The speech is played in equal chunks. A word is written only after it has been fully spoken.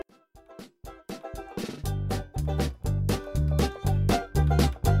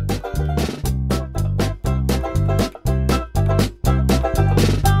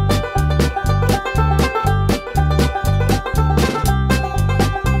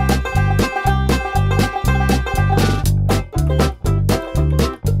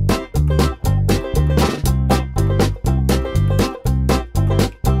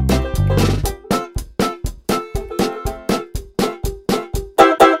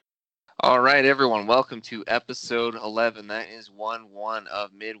All right, everyone. Welcome to episode 11. That is 1-1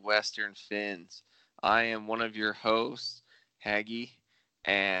 of Midwestern Fins. I am one of your hosts, Haggy,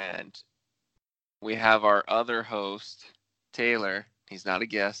 and we have our other host, Taylor. He's not a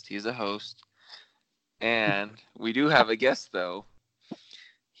guest, he's a host. And we do have a guest, though.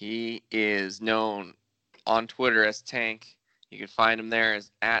 He is known on Twitter as Tank. You can find him there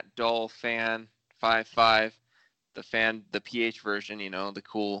as @DollFan55. The PH version, the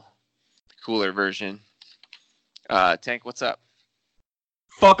cooler version. Tank, what's up?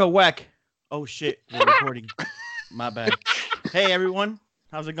 Fuck a whack. Oh shit, we're recording. My bad. Hey everyone,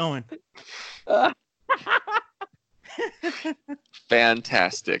 how's it going?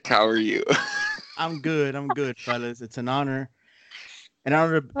 Fantastic. How are you? I'm good, fellas. It's an honor. An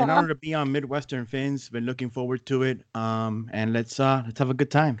honor to be on Midwestern Fins. Been looking forward to it. And let's have a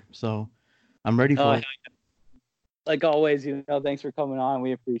good time. So I'm ready for it. Like always, thanks for coming on.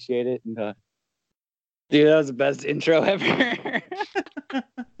 We appreciate it. And dude, that was the best intro ever.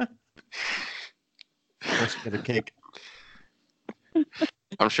 Let's get a kick.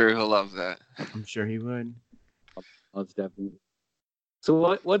 I'm sure he'll love that. I'm sure he would. Most definitely.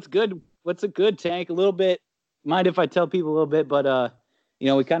 So what's good? What's a good, Tank? A little bit. Mind if I tell people a little bit? But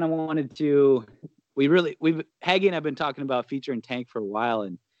we kind of wanted to. Haggy and I've been talking about featuring Tank for a while,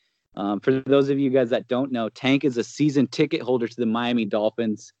 and for those of you guys that don't know, Tank is a season ticket holder to the Miami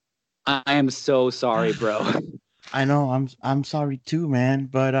Dolphins. I am so sorry, bro. I know. I'm sorry too, man.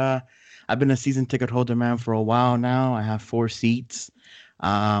 But I've been a season ticket holder, man, for a while now. I have 4 seats.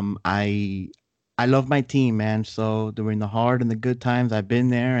 I love my team, man. So during the hard and the good times, I've been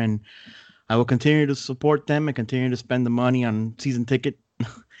there, and I will continue to support them and continue to spend the money on season ticket.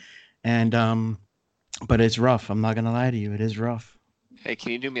 And but it's rough. I'm not gonna lie to you. It is rough. Hey,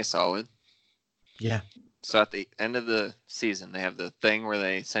 can you do me a solid? Yeah. So at the end of the season, they have the thing where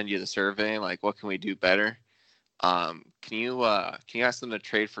they send you the survey, like, what can we do better? Can you ask them to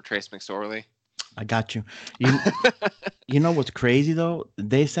trade for Trace McSorley? I got you. You know what's crazy though?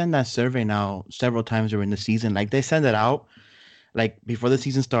 They send that survey now several times during the season. Like they send it out like before the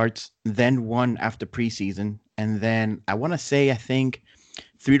season starts, then one after preseason, and then I think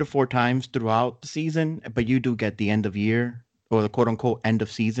 3 to 4 times throughout the season. But you do get the end of year or the quote unquote end of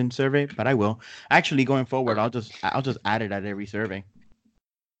season survey. But I will actually going forward. I'll just add it at every survey.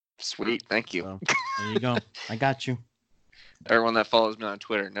 Sweet, thank you. So, there you go. I got you. Everyone that follows me on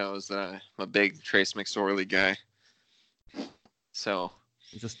Twitter knows that I'm a big Trace McSorley guy. So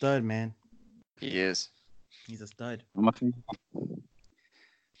he's a stud, man. He is. He's a stud.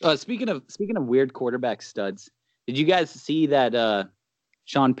 Speaking of weird quarterback studs, did you guys see that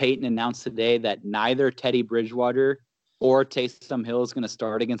Sean Payton announced today that neither Teddy Bridgewater or Taysom Hill is going to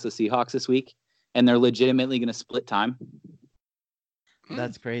start against the Seahawks this week, and they're legitimately going to split time?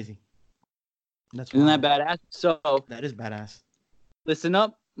 That's crazy. Isn't that badass? So that is badass. Listen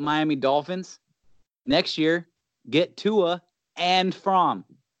up, Miami Dolphins. Next year, get Tua and Fromm.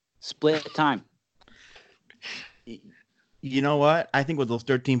 Split time. You know what? I think with those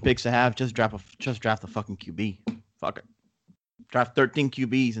 13 picks I have, just draft a fucking QB. Fuck it. Draft 13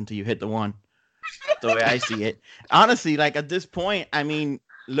 QBs until you hit the one. The way I see it. Honestly, like at this point, I mean,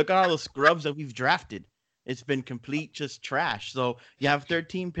 look at all the scrubs that we've drafted. It's been complete just trash. So you have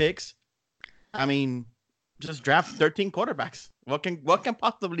 13 picks. I mean, just draft 13 quarterbacks. What can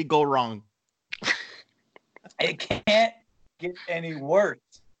possibly go wrong? It can't get any worse.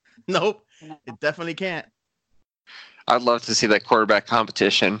 Nope, it definitely can't. I'd love to see that quarterback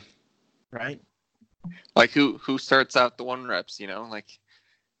competition. Right? Like who starts out the 1 reps? Like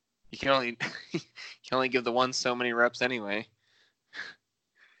you can only give the one so many reps anyway.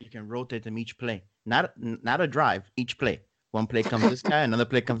 You can rotate them each play, not a drive. Each play. One play comes this guy, another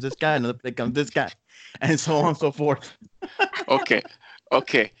play comes this guy, another play comes this guy, and so on and so forth. Okay.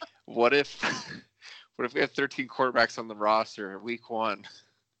 What if we have 13 quarterbacks on the roster week 1?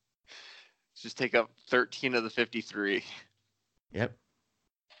 Just take up 13 of the 53. Yep.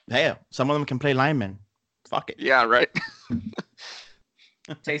 Hey, some of them can play linemen. Fuck it. Yeah, right.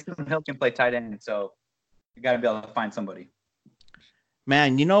 Taysom Hill can play tight end, so you got to be able to find somebody.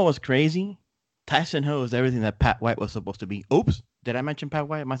 Man, you know what's crazy? Tyson Hill is everything that Pat White was supposed to be. Oops. Did I mention Pat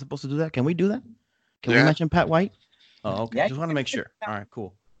White? Am I supposed to do that? Can we do that? Can we mention Pat White? Oh, okay. Yeah, just want to make sure. All right,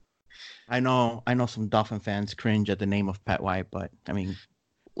 cool. I know some Dolphin fans cringe at the name of Pat White, but I mean,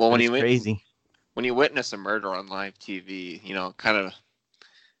 well, crazy. When you witness a murder on live TV, kind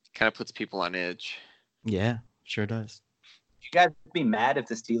of puts people on edge. Yeah, sure does. Would you guys be mad if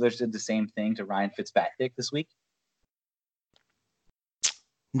the Steelers did the same thing to Ryan Fitzpatrick this week?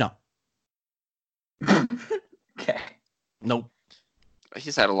 No. Okay. Nope.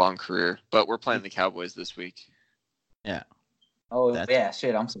 He's had a long career, but we're playing the Cowboys this week. Yeah. Oh, That's- yeah.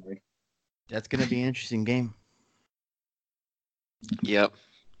 Shit, I'm sorry. That's gonna be an interesting game. Yep.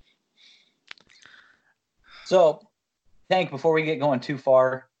 So, Tank, before we get going too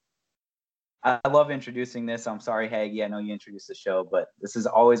far, I love introducing this. I'm sorry, Haggy. I know you introduced the show, but this is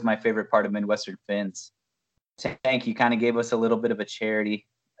always my favorite part of Midwestern Fins. Tank, you kind of gave us a little bit of a charity,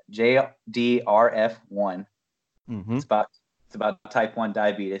 JDRF1. Mm-hmm. It's about type 1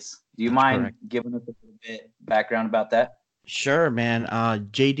 diabetes. Do you That's mind correct. giving us a little bit background about that? Sure, man.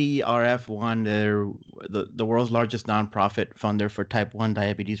 JDRF1, they're the world's largest nonprofit funder for type 1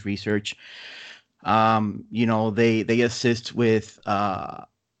 diabetes research. They assist with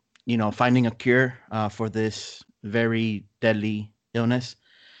finding a cure for this very deadly illness.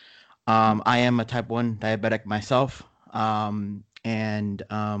 I am a type 1 diabetic myself, and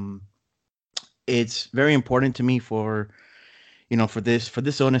it's very important to me for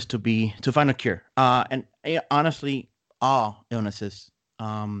this illness to find a cure. Honestly, all illnesses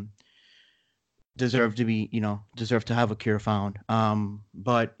deserve to have a cure found.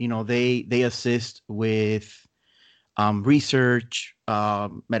 But they assist with research,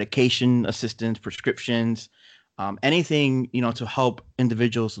 medication assistance, prescriptions, anything to help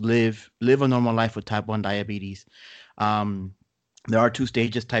individuals live a normal life with type 1 diabetes. There are two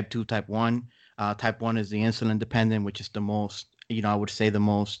stages: type 2, type 1. Type 1 is the insulin dependent, which is the most, I would say the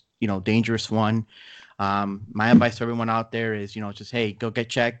most, dangerous one. My advice to everyone out there is, just, hey, go get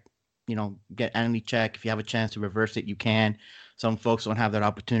checked, get annually checked. If you have a chance to reverse it, you can. Some folks don't have that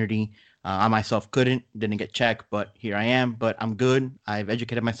opportunity. I myself didn't get checked, but here I am. But I'm good. I've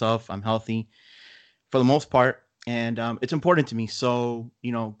educated myself. I'm healthy for the most part, and it's important to me. So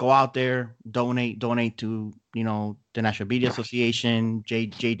go out there, donate to the National Media Association,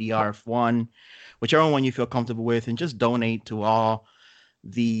 JDRF1, whichever one you feel comfortable with, and just donate to all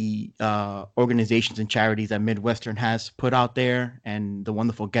the organizations and charities that Midwestern has put out there, and the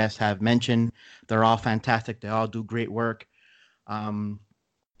wonderful guests have mentioned. They're all fantastic. They all do great work.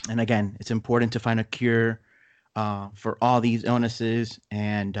 And again, it's important to find a cure for all these illnesses.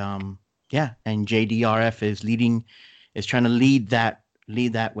 And and JDRF is trying to lead that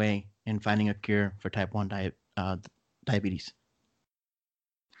way in finding a cure for type 1 diabetes.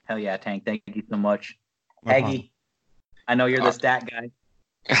 Hell yeah, Tank. Thank you so much. No problem. Haggy, I know you're the stat guy.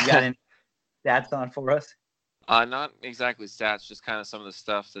 You got any stats on for us? Not exactly stats, just kind of some of the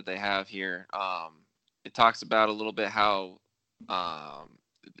stuff that they have here. It talks about a little bit how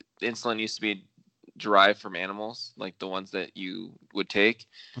insulin used to be derived from animals, like the ones that you would take.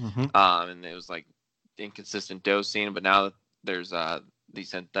 Mm-hmm. And it was like inconsistent dosing, but now there's these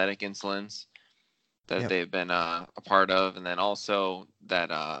synthetic insulins that they've been a part of. And then also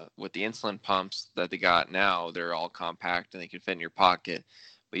that with the insulin pumps that they got now, they're all compact and they can fit in your pocket.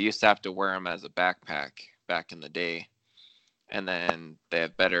 But you used to have to wear them as a backpack back in the day. And then they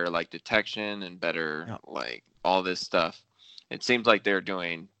have better like detection and better like all this stuff. It seems like they're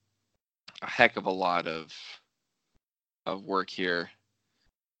doing a heck of a lot of work here.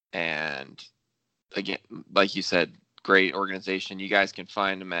 And again, like you said, great organization. You guys can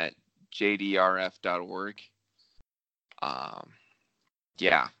find them at jdrf.org.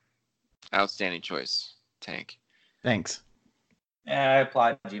 Yeah, outstanding choice, Tank. Thanks. Yeah, I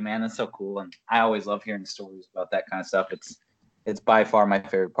applaud you, man. That's so cool, and I always love hearing stories about that kind of stuff. It's by far my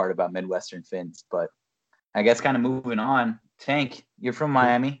favorite part about Midwestern Fins. But I guess kind of moving on, Tank, you're from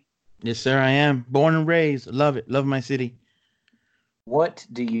Miami. Yes, sir, I am. Born and raised. Love it. Love my city. What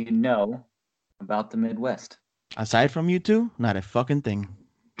do you know about the Midwest? Aside from you two, not a fucking thing.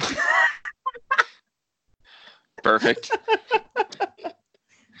 Perfect.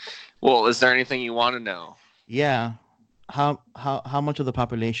 Well, is there anything you want to know? Yeah. How much of the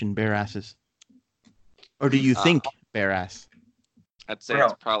population bear asses? Or do you think bear ass? I'd say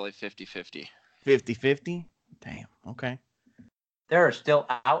it's probably 50-50. 50-50? Damn. Okay. There are still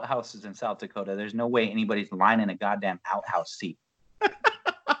outhouses in South Dakota. There's no way anybody's lying in a goddamn outhouse seat.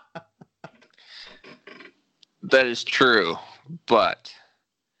 That is true, but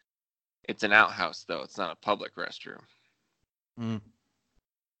it's an outhouse, though. It's not a public restroom. Mm.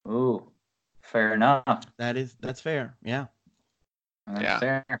 Ooh, fair enough. That's fair. Yeah. That's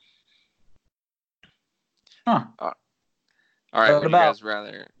fair. Huh. All right. Would you guys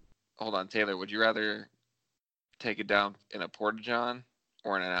rather? Hold on, Taylor. Would you rather take it down in a porta-john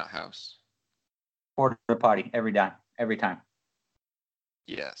or in an outhouse? Porta potty every time.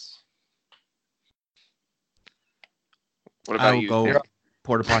 Yes. What about you? I will go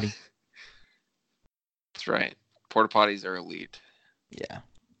porta potty. That's right. Porta potties are elite. Yeah.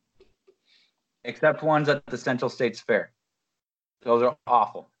 Except ones at the Central States Fair. Those are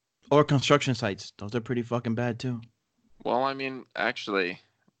awful. Or construction sites. Those are pretty fucking bad too. Well, I mean, actually,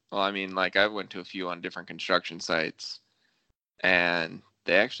 like I went to a few on different construction sites, and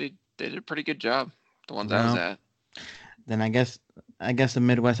they did a pretty good job. The ones I was at. Then I guess the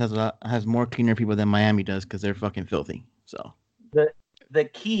Midwest has more cleaner people than Miami does because they're fucking filthy. So the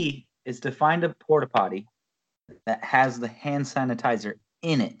key is to find a porta potty that has the hand sanitizer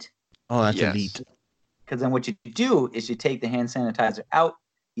in it. Oh, that's elite. Because then what you do is you take the hand sanitizer out,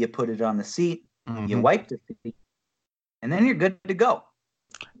 you put it on the seat, you wipe the seat, and then you're good to go.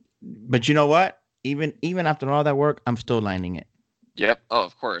 But you know what? Even after all that work, I'm still lining it. Yep. Oh,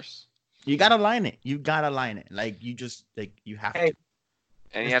 of course. You gotta line it. Like you just you have to.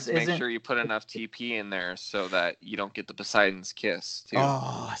 And you have to make sure you put enough TP in there so that you don't get the Poseidon's kiss too.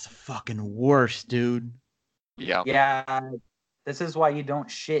 Oh, it's the fucking worst, dude. Yeah. Yeah. This is why you don't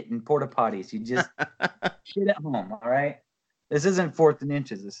shit in porta potties. You just shit at home, all right? This isn't 4th and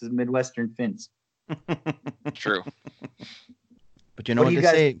Inches. This is Midwestern Fins. True. But you know what they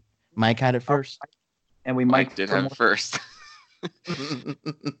say? Mike had it first. And Mike did have it first.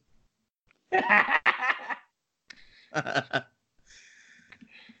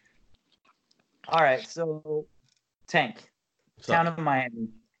 All right, so Tank, town of Miami.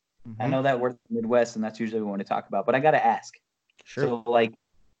 I know that we're the Midwest, and that's usually what we want to talk about, but I got to ask. Sure. So, like,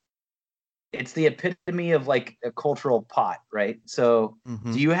 it's the epitome of, like, a cultural pot, right? So,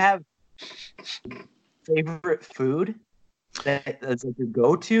 do you have favorite food that's like your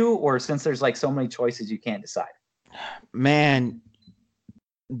go-to, or since there's, like, so many choices, you can't decide? Man,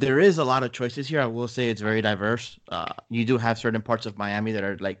 there is a lot of choices here. I will say it's very diverse. You do have certain parts of Miami that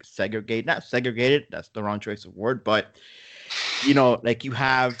are, like, segregated. Not segregated. That's the wrong choice of word, but you know, like you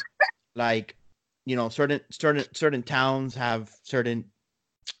have, like, you know, certain towns have certain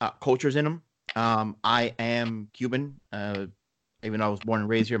cultures in them. I am Cuban, even though I was born and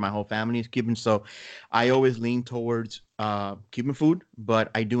raised here. My whole family is Cuban, so I always lean towards Cuban food. But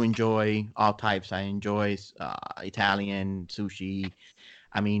I do enjoy all types. I enjoy Italian, sushi.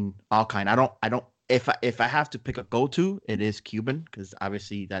 I mean, all kind. I don't. If I have to pick a go-to, it is Cuban because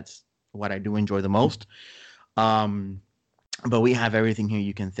obviously that's what I do enjoy the most. But we have everything here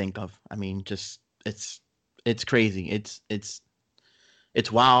you can think of. I mean, just it's crazy. It's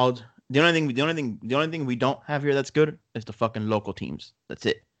wild. The only thing we don't have here that's good is the fucking local teams. That's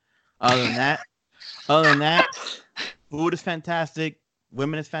it. Other than that, food is fantastic.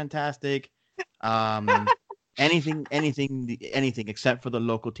 Women is fantastic. Anything except for the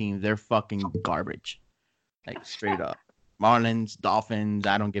local teams, they're fucking garbage. Like straight up. Marlins, Dolphins.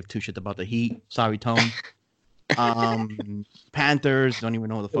 I don't give two shits about the Heat. Sorry, Tone. Panthers, don't even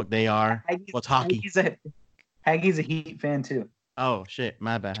know who the fuck they are. What's hockey? Haggie's a Heat fan too. Oh shit,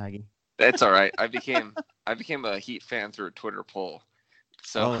 my bad, Haggy. That's all right. I became a Heat fan through a Twitter poll.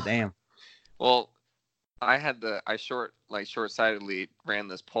 So oh damn. Well, I short-sightedly ran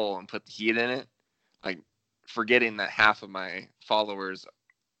this poll and put the Heat in it, like forgetting that half of my followers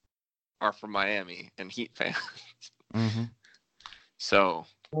are from Miami and Heat fans. So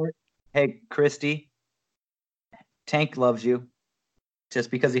hey, Christy. Tank loves you. Just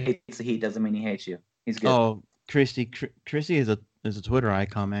because he hates the Heat doesn't mean he hates you. He's good. Oh, Christy is a Twitter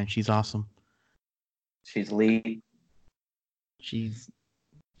icon, man. She's awesome. She's lead. She's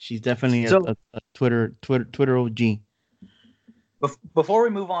definitely a Twitter OG. Before we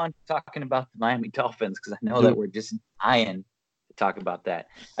move on to talking about the Miami Dolphins, because I know that we're just dying to talk about that.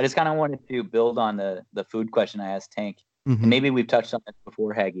 I just kind of wanted to build on the food question I asked Tank. And maybe we've touched on this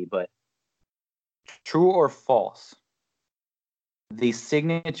before, Haggy, but true or false? The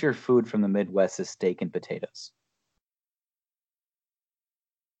signature food from the Midwest is steak and potatoes.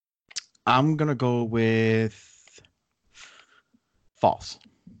 I'm going to go with false.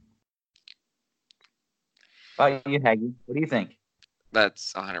 How about you, Haggy? What do you think?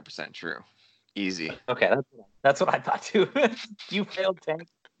 That's 100% true. Easy. Okay, that's what I thought too. You failed, Tank.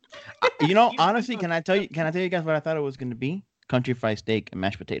 You know, honestly, can I tell you guys what I thought it was going to be? Country fried steak and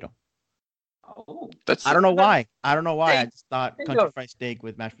mashed potato. Oh, I don't know why. I just thought country fried steak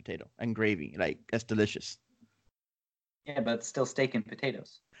with mashed potato and gravy. Like, that's delicious. Yeah, but it's still steak and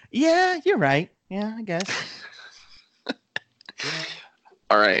potatoes. Yeah, you're right. Yeah, I guess.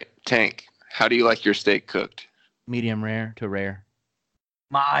 All right, Tank. How do you like your steak cooked? Medium rare to rare.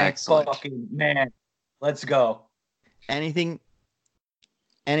 My fucking man. Let's go. Anything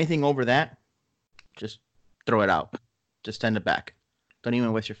over that, just throw it out. Just send it back. Don't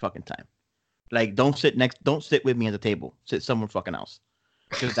even waste your fucking time. Like, don't sit with me at the table. Sit somewhere fucking else.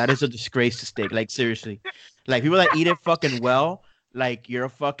 Because that is a disgrace to steak. Like, seriously. Like, people that eat it fucking well, like, you're a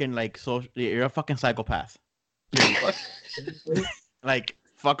fucking psychopath. Like,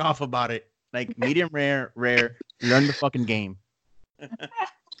 fuck off about it. Like, medium rare, rare. Learn the fucking game.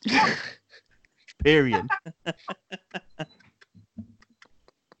 Period.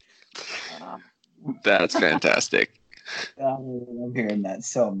 That's fantastic. I'm hearing that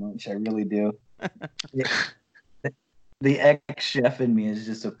so much. I really do. The ex-chef in me is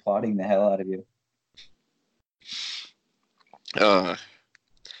just applauding the hell out of you. All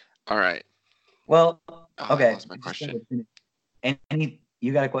right. Well, I okay. lost my question.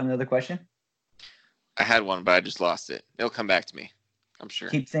 You got another question? I had one, but I just lost it. It'll come back to me. I'm sure.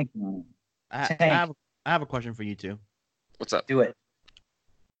 Keep thinking on it. I have a question for you too. What's up? Do it.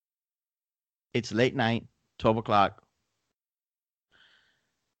 It's late night, 12 o'clock.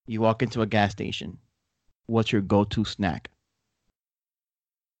 You walk into a gas station. What's your go-to snack?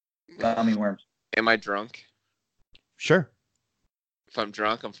 Gummy worms. Am I drunk? Sure. If I'm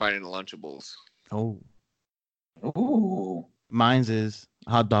drunk, I'm finding Lunchables. Oh. Ooh. Mine's is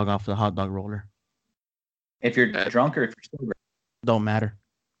hot dog off the hot dog roller. If you're drunk or if you're sober? Don't matter.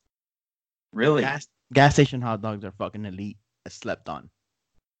 Really? Gas station hot dogs are fucking elite. Slept on.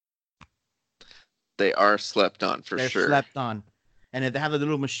 They are slept on for They're sure. slept on. And if they have a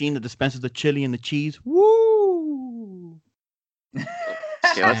little machine that dispenses the chili and the cheese, woo! Okay,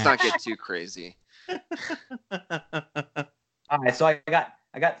 let's not get too crazy. All right, so I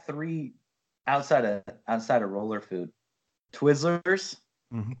got 3 outside of roller food: Twizzlers,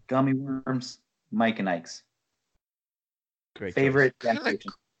 gummy worms, Mike and Ike's. Great favorite choice. gas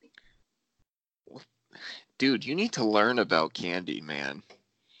station. Dude, you need to learn about candy, man.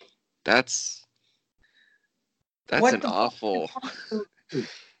 That's an awful.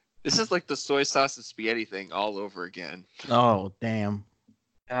 This is like the soy sauce and spaghetti thing all over again. Oh, damn.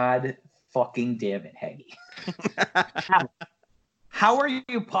 God fucking damn it, Haggy. How are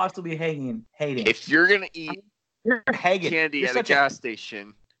you possibly hating? If you're gonna eat candy at a gas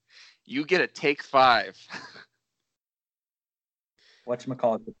station, you get a Take 5.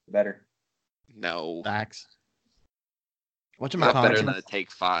 Whatchamacallit better? No. Facts. Not better than a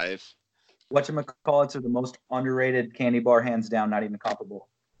Take 5. Whatchamacallits are the most underrated candy bar, hands down, not even comparable.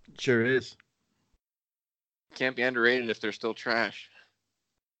 Sure is. Can't be underrated if they're still trash.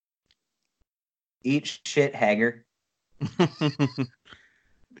 Eat shit, Hagger.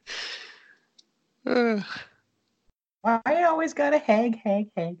 Why you always gotta hag?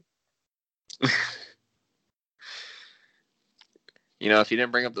 You know, if you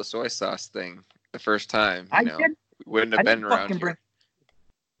didn't bring up the soy sauce thing the first time, we wouldn't have I been around here.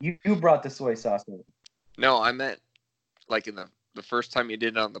 You brought the soy sauce over. No, I meant like in the first time you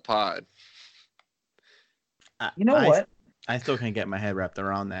did it on the pod. You know what? I still can't get my head wrapped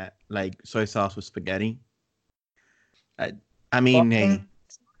around that. Like soy sauce with spaghetti. I mean, hey.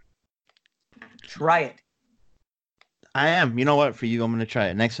 Try it. I am. You know what? For you, I'm gonna try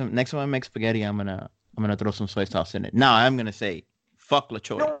it. Next time I make spaghetti, I'm gonna throw some soy sauce in it. Now I'm gonna say, fuck La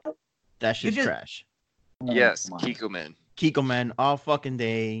Choy. No, that shit's trash. Yes, Kikkoman all fucking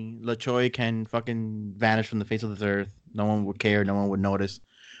day. La Choy can fucking vanish from the face of this earth. No one would care. No one would notice.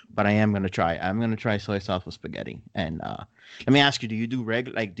 But I am gonna try. I'm gonna try soy sauce with spaghetti. And let me ask you: do you do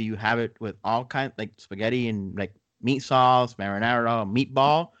do you have it with all kinds like spaghetti and like meat sauce, marinara,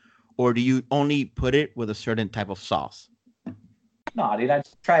 meatball, or do you only put it with a certain type of sauce? No, dude, I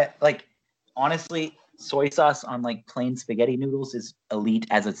try it. Like honestly, soy sauce on like plain spaghetti noodles is elite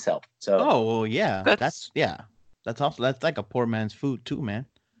as itself. So. Oh well, yeah. That's like a poor man's food too, man.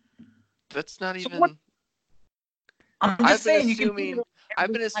 That's not even. I'm just saying,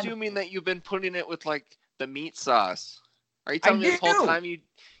 I've been assuming that you've been putting it with like the meat sauce. Are you telling me this whole time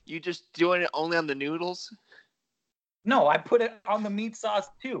you just doing it only on the noodles? No, I put it on the meat sauce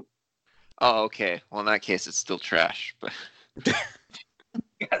too. Oh, okay. Well, in that case, it's still trash. But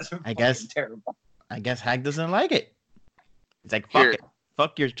I guess terrible. I guess Hag doesn't like it. It's like fuck it.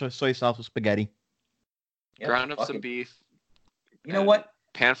 Fuck your soy sauce with spaghetti. Yep, ground up some beef. You know what?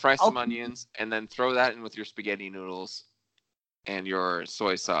 Pan fry some onions and then throw that in with your spaghetti noodles and your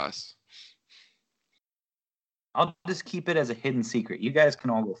soy sauce. I'll just keep it as a hidden secret. You guys can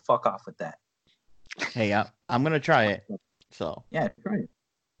all go fuck off with that. Hey, I'm gonna try it. So yeah, try it.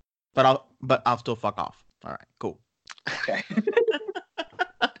 But I'll still fuck off. All right, cool. Okay.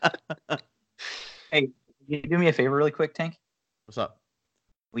 Hey, you do me a favor really quick, Tank? What's up?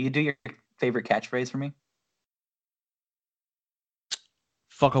 Will you do your favorite catchphrase for me?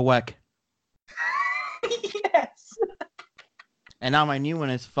 Fuck a whack. Yes. And now my new one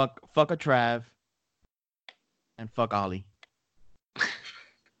is fuck a Trav and fuck Ollie.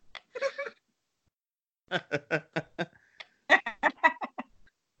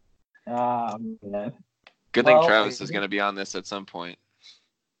 Oh man. Good thing Travis is going to be on this at some point.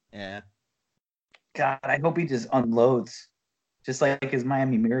 Yeah. God, I hope he just unloads, just like his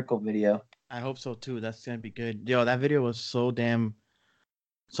Miami Miracle video. I hope so too. That's gonna be good. Yo, that video was so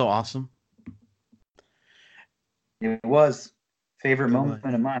awesome. It was favorite moment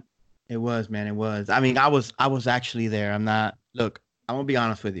of mine. It was, man. It was. I mean, I was actually there. I'm gonna be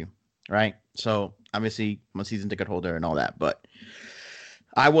honest with you, right? So obviously I'm a season ticket holder and all that, but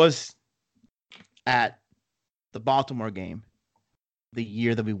I was at the Baltimore game the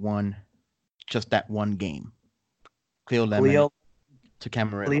year that we won just that one game. Cleo Lemon to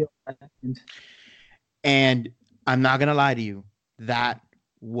Camarillo. And I'm not gonna lie to you, that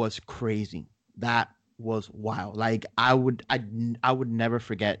was crazy. That was wild. Like I would never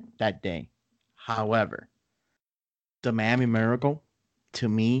forget that day. However, the Miami Miracle to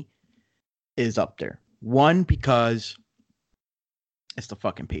me is up there. One, because it's the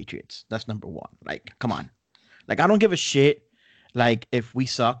fucking Patriots. That's number one. Like, come on. Like, I don't give a shit. Like, if we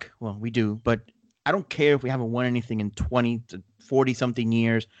suck, well, we do, but I don't care if we haven't won anything in 20 to 40 something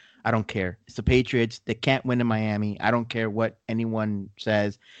years. I don't care. It's the Patriots. They can't win in Miami. I don't care what anyone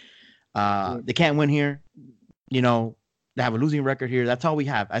says. They can't win here. You know, they have a losing record here. That's all we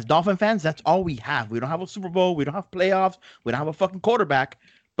have. As Dolphin fans, that's all we have. We don't have a Super Bowl. We don't have playoffs. We don't have a fucking quarterback.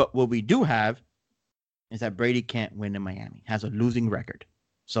 But what we do have is that Brady can't win in Miami. Has a losing record.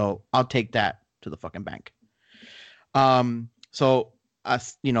 So I'll take that to the fucking bank. So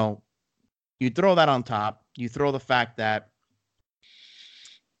us, you know, you throw that on top. You throw the fact that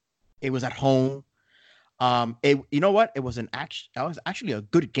it was at home. You know what? It was actually a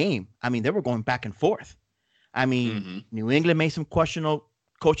good game. I mean, they were going back and forth. I mean, New England made some questionable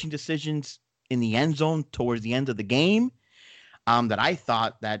coaching decisions in the end zone towards the end of the game. That I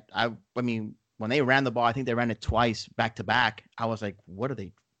thought that I mean, when they ran the ball, I think they ran it twice back to back. I was like,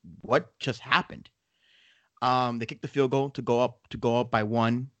 what just happened? They kicked the field goal to go up by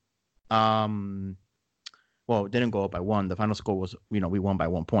one. Well, it didn't go up by one. The final score was, we won by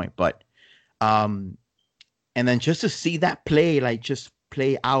 1 point. But and then just to see that play, like just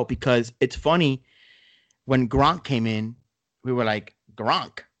play out, because it's funny, when Gronk came in, we were like,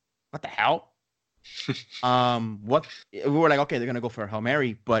 Gronk, what the hell? We were like, okay, they're gonna go for a Hail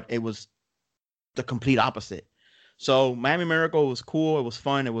Mary, but it was the complete opposite. So Miami Miracle was cool. It was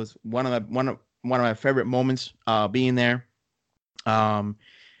fun. It was one of my favorite moments being there.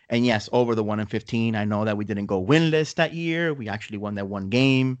 And yes, over the 1-15. I know that we didn't go winless that year. We actually won that one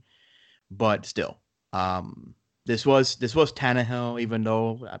game, but still, this was Tannehill. Even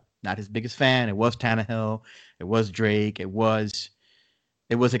though I'm not his biggest fan, it was Tannehill. It was Drake. It was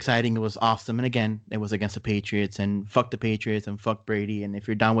exciting. It was awesome. And again, it was against the Patriots, and fuck the Patriots and fuck Brady. And if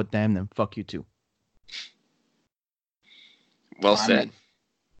you're down with them, then fuck you too. Well said.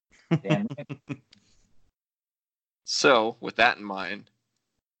 Damn. So, with that in mind,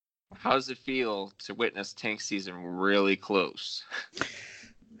 how does it feel to witness tank season really close?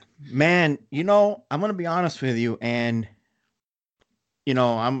 Man, I'm going to be honest with you, and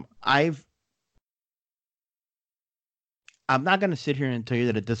I'm not going to sit here and tell you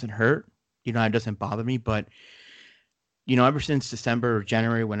that it doesn't hurt. It doesn't bother me, but ever since December or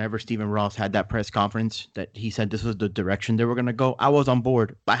January, whenever Stephen Ross had that press conference that he said this was the direction they were going to go, I was on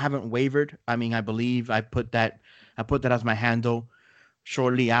board. I haven't wavered. I mean, I believe I put that as my handle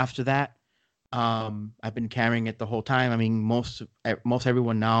shortly after that. I've been carrying it the whole time. I mean, most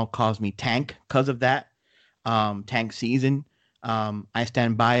everyone now calls me Tank because of that. Tank season. I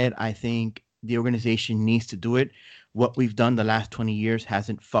stand by it. I think the organization needs to do it. What we've done the last 20 years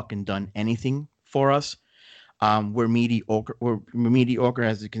hasn't fucking done anything for us. We're mediocre. We're mediocre,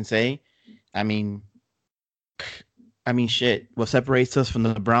 as you can say. I mean, shit. What separates us from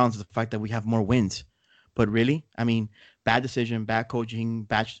the Browns is the fact that we have more wins. But really, I mean, bad decision, bad coaching,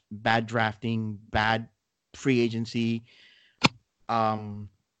 bad drafting, bad free agency.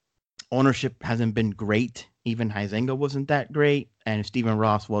 Ownership hasn't been great. Even Huizenga wasn't that great. And Stephen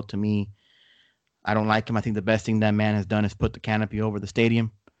Ross, well, to me, I don't like him. I think the best thing that man has done is put the canopy over the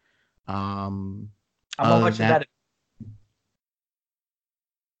stadium. How much of that?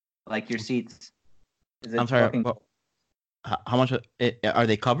 Like your seats? I'm sorry. How much are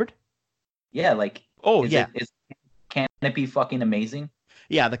they covered? Yeah, like. Oh, is yeah. Is canopy fucking amazing?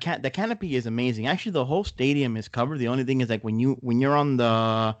 Yeah, the canopy is amazing. Actually, the whole stadium is covered. The only thing is, like, when you're on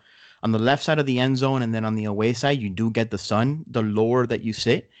the left side of the end zone and then on the away side, you do get the sun the lower that you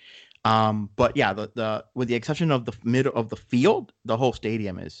sit. But yeah, the with the exception of the middle of the field, the whole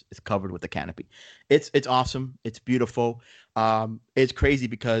stadium is covered with the canopy. It's awesome. It's beautiful. It's crazy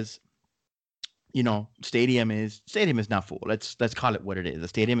because stadium is not full. Let's call it what it is. The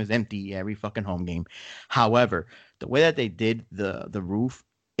stadium is empty every fucking home game. However, the way that they did the roof,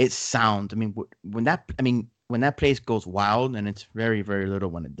 it sounds. I mean, when that place goes wild, and it's very very little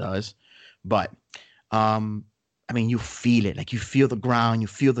when it does, but I mean, you feel it. Like you feel the ground, you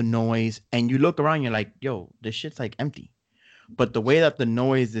feel the noise, and you look around, you're like, yo, this shit's like empty. But the way that the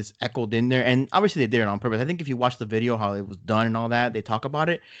noise is echoed in there, and obviously they did it on purpose. I think if you watch the video, how it was done and all that, they talk about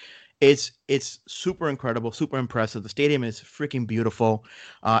it. It's super incredible, super impressive. The stadium is freaking beautiful.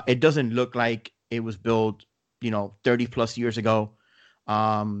 It doesn't look like it was built, 30 plus years ago.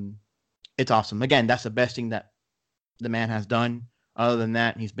 Um, it's awesome. Again, that's the best thing that the man has done. Other than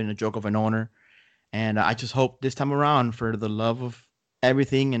that, he's been a joke of an owner. And I just hope this time around, for the love of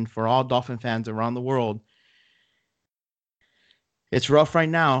everything and for all Dolphin fans around the world, it's rough right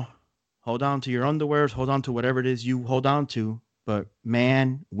now. Hold on to your underwears. Hold on to whatever it is you hold on to. But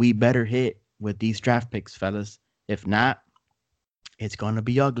man, we better hit with these draft picks, fellas. If not, it's gonna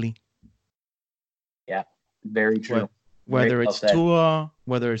be ugly. Yeah, very true. Whether it's Tua,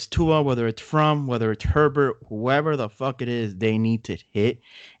 whether it's Fromm, whether it's Herbert, whoever the fuck it is, they need to hit,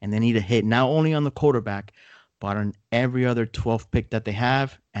 and they need to hit not only on the quarterback, but on every other 12th pick that they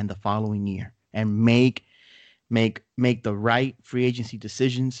have, and the following year, and make the right free agency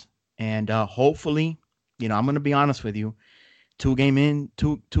decisions. And hopefully, I'm gonna be honest with you, two games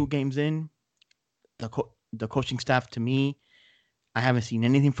in, the coaching staff, to me, I haven't seen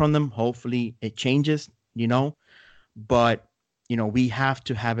anything from them. Hopefully it changes, but we have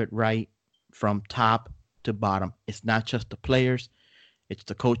to have it right from top to bottom. It's not just the players, it's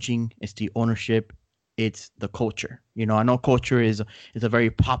the coaching, it's the ownership, it's the culture. I know culture is a very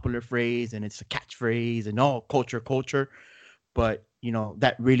popular phrase, and it's a catchphrase, and culture, but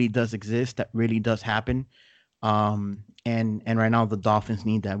that really does exist, that really does happen. And right now the Dolphins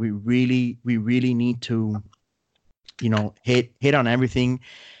need that. We really need to hit on everything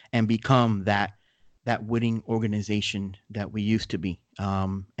and become that winning organization that we used to be.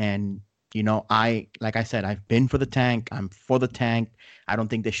 And like I said, I've been for the tank. I'm for the tank. I don't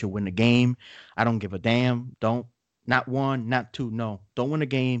think they should win the game. I don't give a damn. Not one, not two. No, don't win a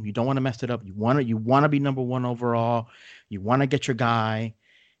game. You don't want to mess it up. You want to be number one overall. You want to get your guy,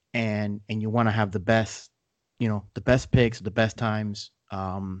 and you want to have the best picks, the best times,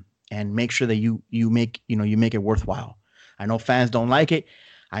 and make sure that you make it worthwhile. I know fans don't like it.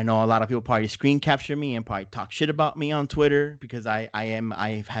 I know a lot of people probably screen capture me and probably talk shit about me on Twitter, because I've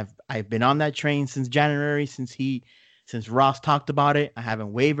been on that train since January, since Ross talked about it. I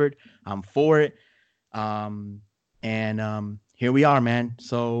haven't wavered. I'm for it. And here we are, man.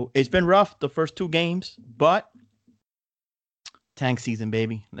 So it's been rough the first two games, but tank season,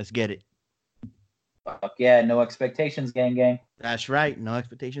 baby. Let's get it. Fuck yeah, no expectations, gang. That's right. No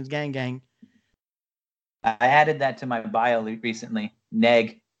expectations, gang. I added that to my bio recently.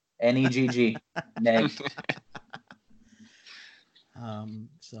 Neg. N-E-G-G. Neg.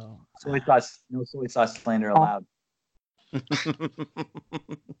 Soy sauce. No soy sauce slander allowed.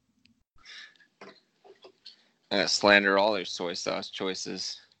 Slander all their soy sauce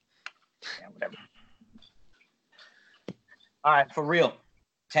choices. Yeah, whatever. All right, for real.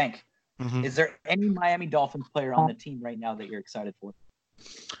 Tank. Mm-hmm. Is there any Miami Dolphins player on the team right now that you're excited for?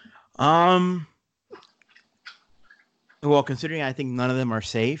 Well, considering I think none of them are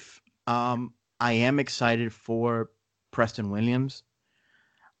safe, I am excited for Preston Williams.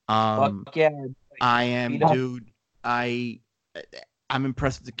 Fuck yeah. I am, dude. I'm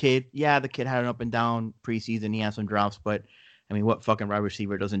impressed with the kid. Yeah, the kid had an up and down preseason. He had some drops, but I mean, what fucking wide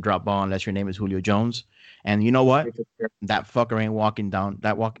receiver doesn't drop ball unless your name is Julio Jones? And you know what? That fucker ain't walking down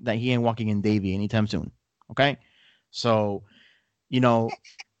that he ain't walking in Davie anytime soon. Okay, so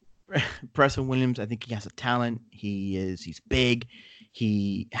Preston Williams, I think he has a talent. He's big.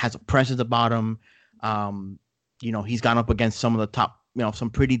 He has a presence about him. He's gone up against some of the top, some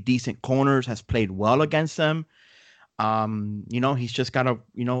pretty decent corners, has played well against them. He's just got to,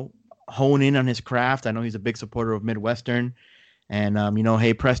 hone in on his craft. I know he's a big supporter of Midwestern. And,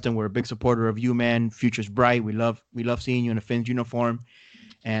 hey, Preston, we're a big supporter of you, man. Future's bright. We love seeing you in a Fins uniform.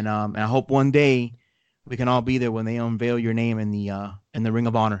 And I hope one day we can all be there when they unveil your name in the Ring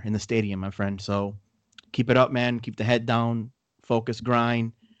of Honor in the stadium, my friend. So keep it up, man. Keep the head down, focus,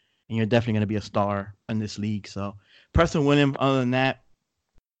 grind, and you're definitely going to be a star in this league. So Preston Williams, other than that,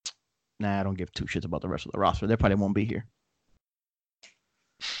 I don't give two shits about the rest of the roster. They probably won't be here.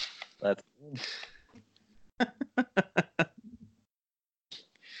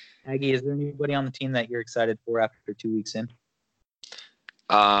 Aggie, is there anybody on the team that you're excited for after 2 weeks in?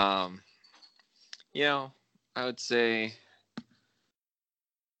 I would say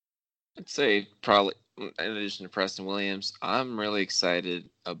I'd say probably in addition to Preston Williams, I'm really excited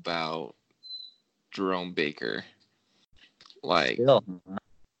about Jerome Baker. Like, Still.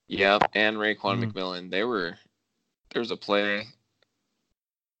 yep, and Raekwon Mm. McMillan. There was a play,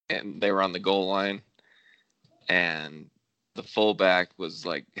 and they were on the goal line, and the fullback was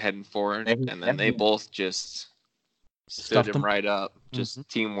like heading forward, and then they both just stood Stuffed him him. right up. Just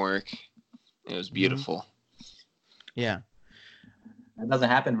teamwork. It was beautiful. Yeah. That doesn't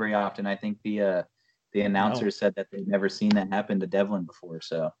happen very often. I think the announcer said that they've never seen that happen to Devlin before.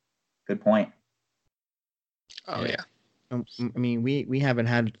 So, good point. Oh yeah. I mean, we haven't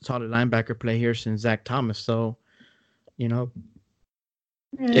had solid linebacker play here since Zach Thomas, so you know.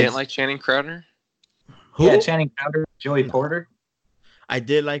 You didn't like Channing Crowder? Who? Yeah, Channing Crowder, Joey Porter. I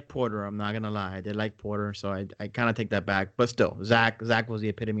did like Porter. I'm not gonna lie. I did like Porter, so I kind of take that back. But still, Zach was the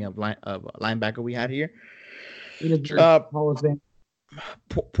epitome of linebacker we had here.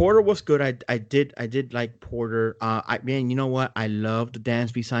 Porter was good. I did like Porter. You know what? I love the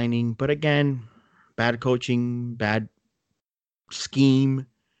Dansby signing, but again, bad coaching, bad scheme.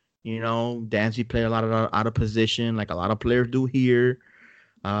 You know, Dansby played a lot of out of position, like a lot of players do here.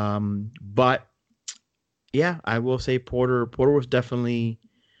 But yeah, I will say Porter was definitely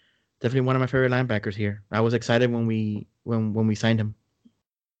one of my favorite linebackers here. I was excited when we signed him.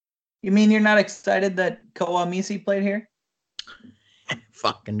 You mean you're not excited that Koa Misi played here?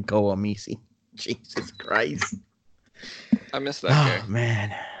 Fucking Koa Misi. Jesus Christ. I miss that guy. Oh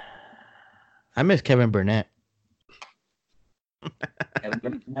man. I miss Kevin Burnett.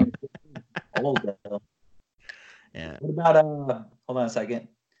 Old though. Yeah. What about hold on a second.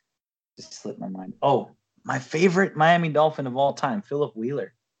 Just slipped my mind. Oh, my favorite Miami Dolphin of all time, Philip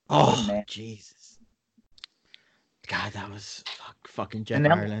Wheeler. Oh man. Jesus. God, that was fucking Jeff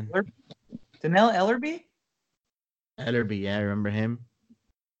Ireland. Donnell Ellerby? Ellerby, yeah, I remember him.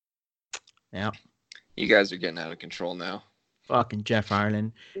 Yeah. You guys are getting out of control now. Fucking Jeff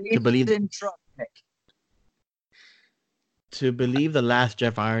Ireland. To believe the last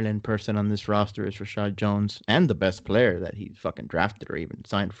Jeff Ireland person on this roster is Rashad Jones, and the best player that he fucking drafted or even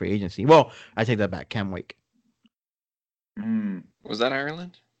signed free agency. Well, I take that back. Cam Wake. Was that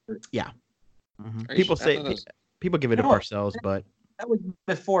Ireland? Yeah. Mm-hmm. People give it to Parcells, but that was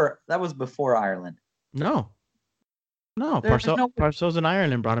before Ireland. No, Parcells and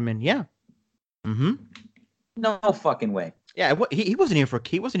Ireland brought him in. Yeah. Mm-hmm. No fucking way. Yeah, he wasn't here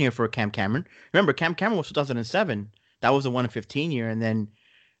for Cam Cameron. Remember, Cam Cameron was 2007. That was the 1-15 year, and then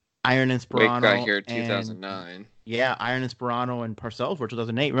Ireland Sperano got here 2009. Yeah, Ireland Sperano and Parcells were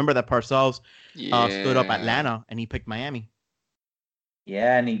 2008. Remember that Parcells stood up Atlanta and he picked Miami.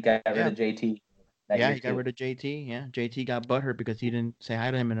 Yeah, and he got rid of JT. Yeah, he got rid of JT. Yeah, JT got butthurt because he didn't say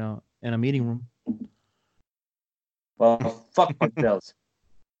hi to him in a meeting room. Well, fuck Parcells.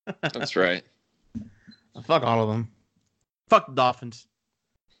 That's right. Fuck all of them. Fuck the Dolphins.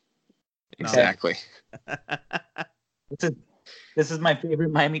 Exactly. This is my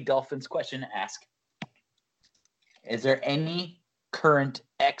favorite Miami Dolphins question to ask. Is there any current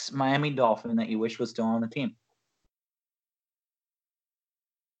ex-Miami Dolphin that you wish was still on the team?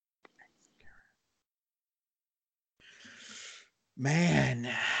 Man.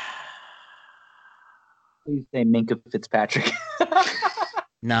 Please say Minkah Fitzpatrick.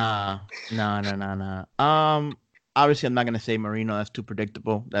 Nah. Obviously, I'm not gonna say Marino. That's too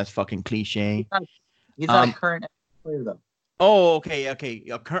predictable. That's fucking cliche. He's not a current player though. Oh, okay. Okay.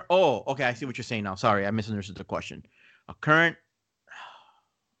 I see what you're saying now. Sorry, I misunderstood the question. A current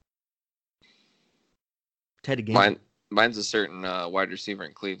Teddy Game. Mine's a certain wide receiver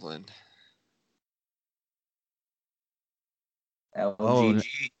in Cleveland. LGG.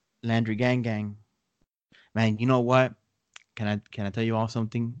 Landry Gang. Man, you know what? Can I tell you all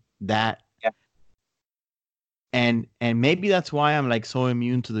something? That and maybe that's why I'm like so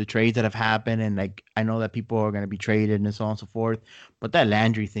immune to the trades that have happened, and like I know that people are gonna be traded and so on and so forth. But that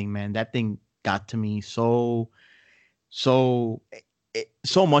Landry thing, man, that thing got to me so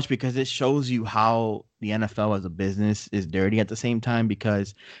much because it shows you how the NFL as a business is dirty at the same time.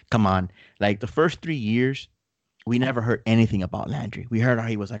 Because come on, like the first 3 years, we never heard anything about Landry. We heard how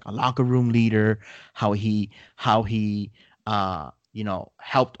he was like a locker room leader, how he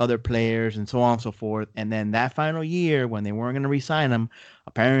helped other players and so on and so forth. And then that final year when they weren't going to re-sign him,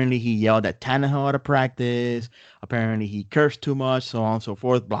 apparently he yelled at Tannehill out of practice. Apparently he cursed too much, so on and so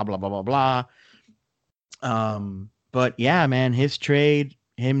forth, blah, blah, blah, blah, blah. But yeah, man, his trade,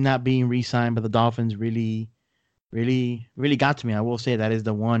 him not being re-signed by the Dolphins really, really, really got to me. I will say that is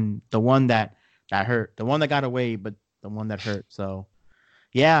the one that hurt. The one that got away, but the one that hurt. So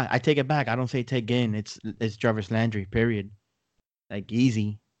yeah, I take it back. I don't say Ted Ginn. It's Jarvis Landry, period. Like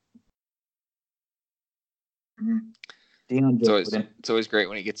easy. Deion It's always great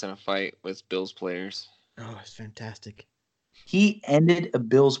when he gets in a fight with Bills players. Oh, it's fantastic. He ended a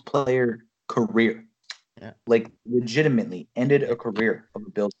Bills player career. Yeah. Like, legitimately ended a career of a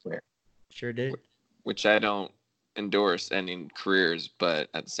Bills player. Sure did. Which I don't endorse ending careers, but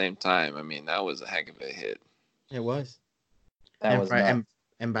at the same time, I mean, that was a heck of a hit. It was. That was nuts.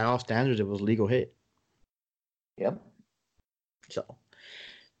 And by all standards, it was a legal hit. Yep. So,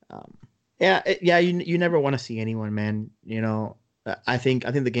 you never want to see anyone, man. You know, I think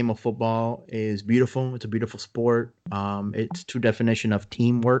the game of football is beautiful. It's a beautiful sport. It's true definition of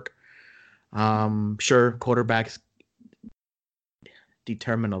teamwork. Sure, quarterbacks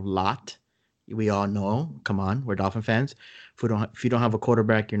determine a lot. We all know. Come on, we're Dolphin fans. If you don't have a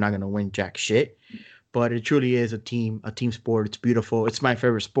quarterback, you're not gonna win jack shit. But it truly is a team sport. It's beautiful. It's my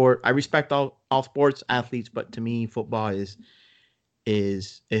favorite sport. I respect all sports, athletes, but to me, football is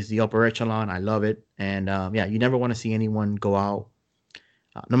the upper echelon. I love it. And you never want to see anyone go out,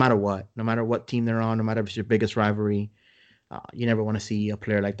 no matter what team they're on, no matter if it's your biggest rivalry. You never want to see a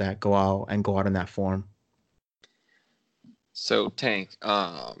player like that go out in that form. So, Tank,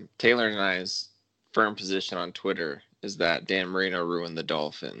 Taylor and I's firm position on Twitter is that Dan Marino ruined the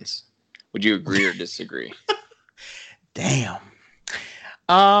Dolphins. Would you agree or disagree? Damn.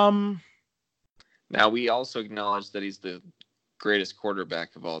 Now, we also acknowledge that he's the greatest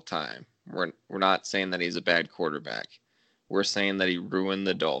quarterback of all time. We're not saying that he's a bad quarterback. We're saying that he ruined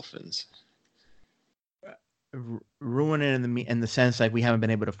the Dolphins. Ruin it in the sense like we haven't been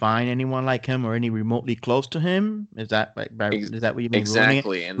able to find anyone like him or any remotely close to him. Is that is that what you mean?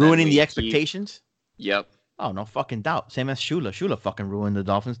 Exactly. Ruining the expectations. Yep. Oh, no fucking doubt. Same as Shula. Shula fucking ruined the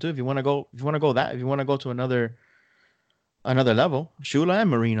Dolphins too. If you want to go to another level, Shula and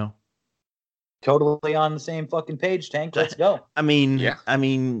Marino. Totally on the same fucking page, Tank. Let's go. I mean,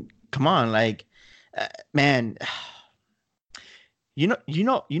 come on, like, man. You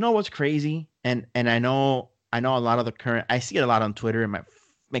know what's crazy, and I know a lot of the current. I see it a lot on Twitter, and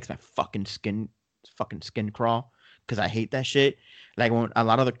makes my fucking skin crawl because I hate that shit. Like when a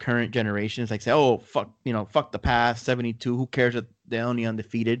lot of the current generations like say, "Oh fuck the past 72. Who cares that they're only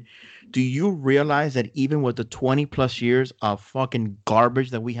undefeated?" Do you realize that even with the 20+ years of fucking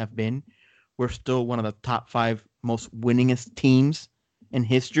garbage that we have been, we're still one of the top 5 most winningest teams in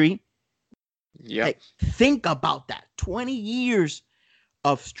history? Yeah. Like, think about that. 20 years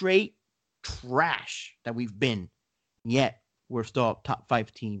of straight trash that we've been, yet we're still a top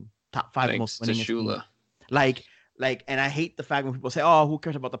 5 team, top 5 most winningest team. Like, and I hate the fact when people say, "Oh, who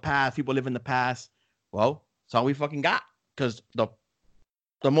cares about the past? People live in the past." Well, that's all we fucking got. Because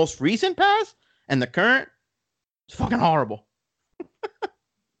the most recent past and the current is fucking horrible.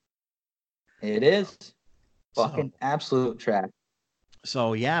 It is fucking absolute trash.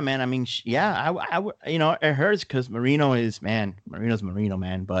 So yeah, man. I mean, I it hurts because Marino's Marino,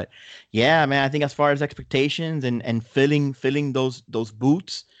 man. But yeah, man, I think as far as expectations and filling those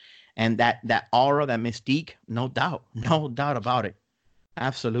boots and that aura, that mystique, no doubt about it.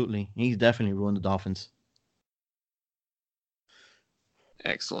 Absolutely, he's definitely ruined the Dolphins.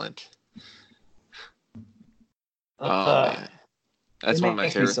 Excellent. Man. That's one of my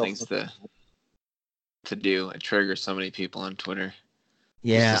favorite things to do. I trigger so many people on Twitter.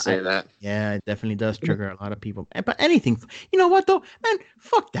 Yeah, that. Yeah, it definitely does trigger a lot of people. But anything, you know what though, man?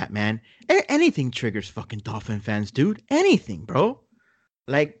 Fuck that, man. Anything triggers fucking Dolphin fans, dude. Anything, bro.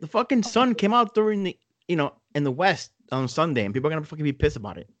 Like the fucking sun came out during the, in the West on Sunday, and people are gonna fucking be pissed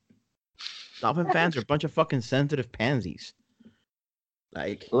about it. Dolphin fans are a bunch of fucking sensitive pansies.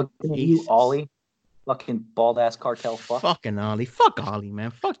 Like, look at you, Ollie. Fucking bald ass cartel fuck. Fucking Ollie. Fuck Ollie,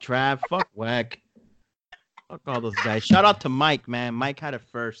 man. Fuck Trav. Fuck Wack. Fuck all those guys. Shout out to Mike, man. Mike had it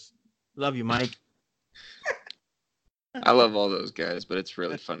first. Love you, Mike. I love all those guys, but it's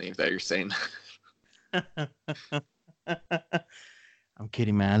really funny that you're saying that. I'm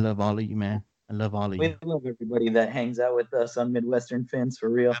kidding, man. I love all of you, man. I love all of you. We love everybody that hangs out with us on Midwestern Fins, for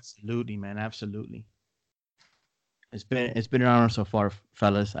real. Absolutely, man. Absolutely. It's been an honor so far,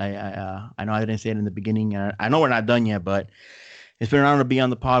 fellas. I know I didn't say it in the beginning. I know we're not done yet, but it's been an honor to be on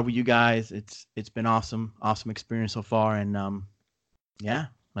the pod with you guys. It's been awesome experience so far, and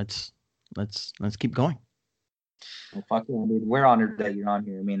let's keep going. Well, fuck yeah, dude. We're honored that you're on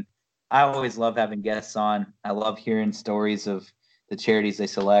here. I mean, I always love having guests on. I love hearing stories of the charities they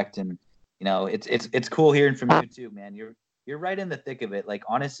select, and it's cool hearing from you too, man. You're right in the thick of it. Like,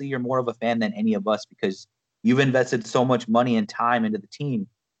 honestly, you're more of a fan than any of us because you've invested so much money and time into the team.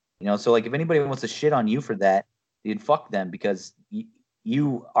 So like if anybody wants to shit on you for that, dude, fuck them, because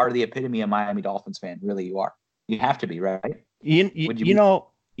you are the epitome of Miami Dolphins fan. Really, you are. You have to be, right? You know,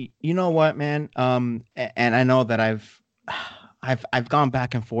 You know what, man? And I know that I've gone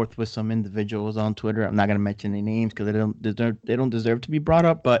back and forth with some individuals on Twitter. I'm not gonna mention any names because they don't deserve to be brought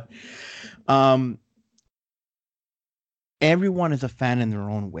up. But um, everyone is a fan in their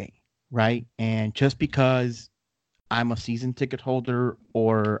own way, right? And just because I'm a season ticket holder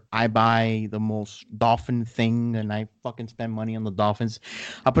or I buy the most Dolphin thing and I fucking spend money on the Dolphins,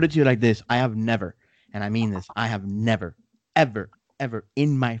 I'll put it to you like this: I have never, and I mean this, I have never, ever, ever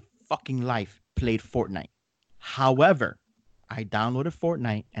in my fucking life played Fortnite. However, I downloaded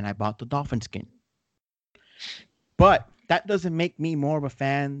Fortnite and I bought the Dolphin skin. But that doesn't make me more of a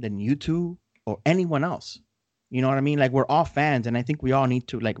fan than you two or anyone else. You know what I mean? Like we're all fans, and I think we all need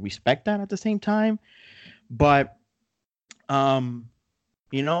to like respect that at the same time. But um,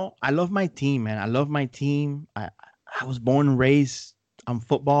 you know, I love my team, man. I love my team. I was born and raised on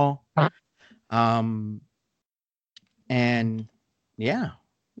football. Um, and yeah,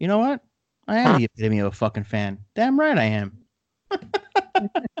 you know what? I am the epitome of a fucking fan. Damn right I am.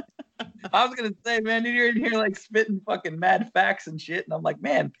 I was gonna say, man, you're in here like spitting fucking mad facts and shit, and I'm like,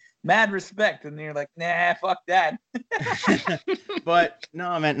 man, mad respect, and you're like, nah, fuck that. But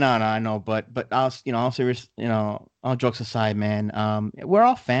no, man, no, I know, but all serious, all jokes aside, man, we're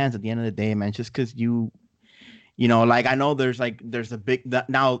all fans at the end of the day, man. Just because like I know there's a big that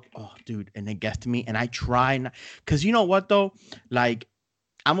now, oh, dude, and it gets to me, and I try not, because you know what though, like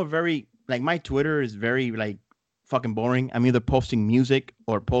I'm a very like my Twitter is very like fucking boring. I'm either posting music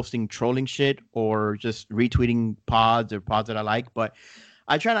or posting trolling shit or just retweeting pods or pods that I like, but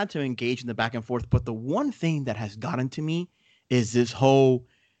I try not to engage in the back and forth. But the one thing that has gotten to me is this whole,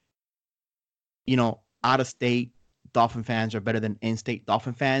 out of state Dolphin fans are better than in-state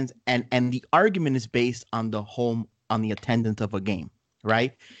Dolphin fans, and the argument is based on the attendance of a game,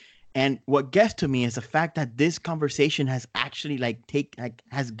 right? And what gets to me is the fact that this conversation has actually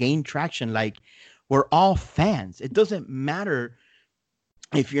has gained traction. Like we're all fans. It doesn't matter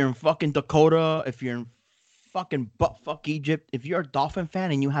if you're in fucking Dakota, if you're in fucking buttfuck Egypt, if you're a Dolphin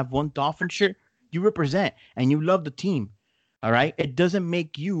fan and you have one Dolphin shirt, you represent and you love the team. All right. It doesn't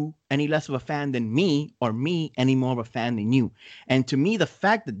make you any less of a fan than me or me any more of a fan than you. And to me, the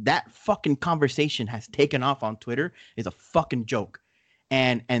fact that fucking conversation has taken off on Twitter is a fucking joke.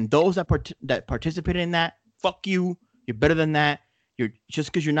 And those that participated in that, fuck you. You're better than that. You're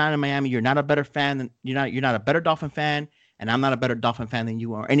just because you're not in Miami, you're not a better fan than you're not a better Dolphin fan. And I'm not a better Dolphin fan than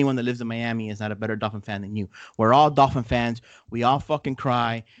you, or anyone that lives in Miami is not a better Dolphin fan than you. We're all Dolphin fans. We all fucking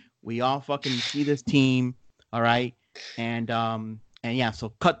cry. We all fucking see this team. All right. And yeah,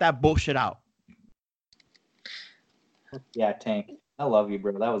 so cut that bullshit out. Yeah, Tank. I love you,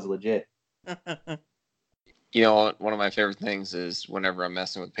 bro. That was legit. You know, one of my favorite things is whenever I'm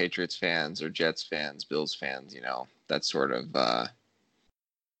messing with Patriots fans or Jets fans, Bills fans, that sort of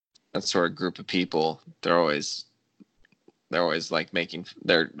group of people, they're always like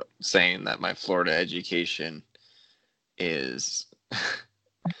they're saying that my Florida education is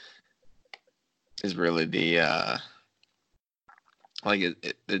is really the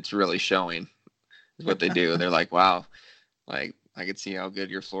it's really showing is what they do. They're like, wow, like I could see how good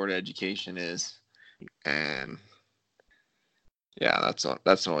your Florida education is. And yeah,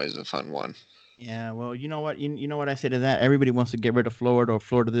 that's always a fun one. Yeah, well, you know what? You know what I say to that? Everybody wants to get rid of Florida or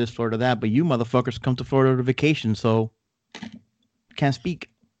Florida this, Florida that, but you motherfuckers come to Florida to vacation, so can't speak.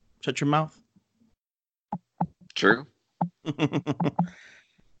 Shut your mouth. True.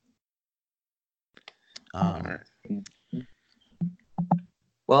 All right.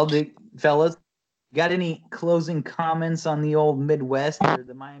 Well, fellas, got any closing comments on the old Midwest or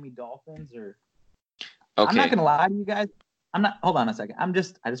the Miami Dolphins? Or okay. I'm not gonna lie to you guys. Hold on a second. I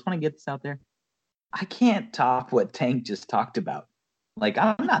just want to get this out there. I can't top what Tank just talked about. Like,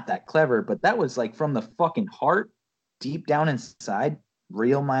 I'm not that clever, but that was like from the fucking heart, deep down inside,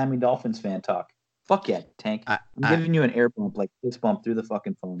 real Miami Dolphins fan talk. Fuck yeah, Tank. I'm giving you an air bump, like fist bump through the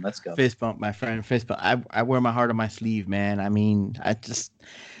fucking phone. Let's go. Fist bump, my friend. Fist bump. I wear my heart on my sleeve, man. I mean, I just,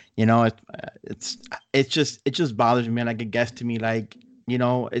 it just bothers me, man. Like it gets to me, like,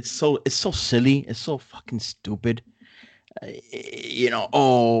 it's so silly. It's so fucking stupid.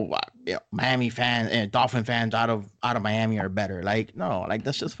 Miami fans and Dolphin fans out of Miami are better. Like, no, like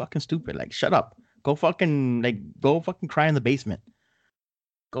that's just fucking stupid. Like, shut up. Go fucking cry in the basement.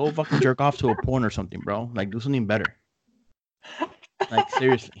 Go fucking jerk off to a porn or something, bro. Like, do something better. Like,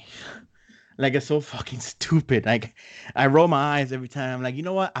 seriously. Like, it's so fucking stupid. Like, I roll my eyes every time. I'm like, you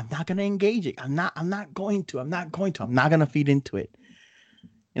know what? I'm not gonna engage it. I'm not going to. I'm not gonna feed into it.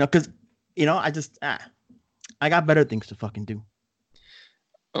 Because I got better things to fucking do.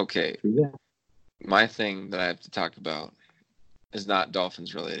 Okay. Yeah. My thing that I have to talk about is not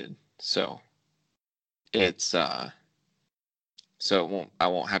Dolphins related, so it's so I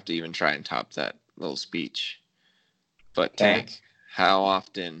won't have to even try and top that little speech. But Tank, how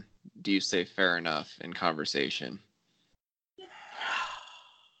often do you say fair enough in conversation?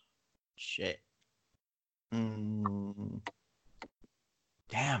 Shit. Damn.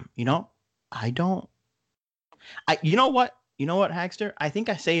 I don't. You know what, Hagster? I think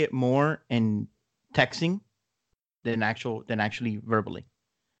I say it more in texting than actually verbally.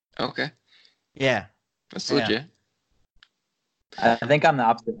 Okay. Yeah. That's legit. I think I'm the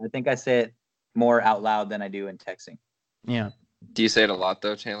opposite. I think I say it more out loud than I do in texting. Yeah. Do you say it a lot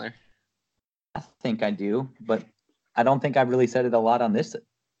though, Taylor? I think I do, but I don't think I've really said it a lot on this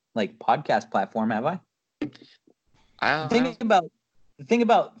podcast platform, have I? The thing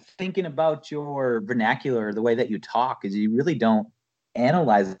about thinking about your vernacular, the way that you talk, is you really don't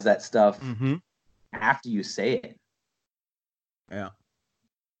analyze that stuff after you say it. Yeah.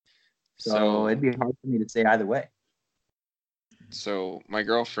 So it'd be hard for me to say either way. So my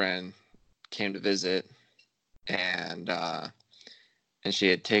girlfriend came to visit, and she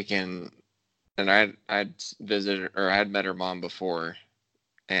had taken, and I'd visited, or I had met her mom before,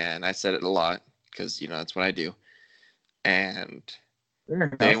 and I said it a lot because that's what I do. And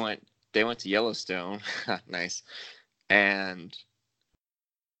they went to Yellowstone. Nice. And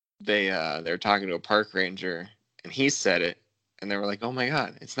they're talking to a park ranger, and he said it, and they were like, "Oh my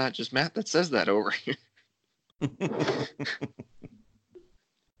God, it's not just Matt that says that over here."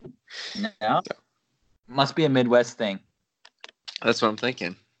 No, must be a Midwest thing. That's what I'm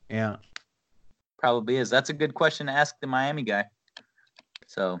thinking. Yeah, probably is. That's a good question to ask the Miami guy.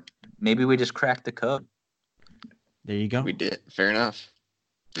 So maybe we just cracked the code. There you go. We did. Fair enough.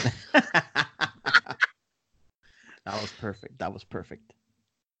 That was perfect.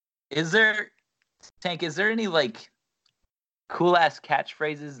 Is there any cool ass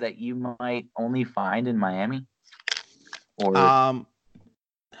catchphrases that you might only find in Miami? Or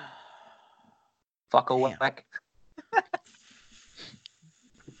fuck a whack.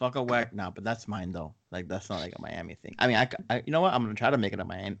 Fuck a whack. No, but that's mine though. That's not like a Miami thing. I mean, I you know what? I'm gonna try to make it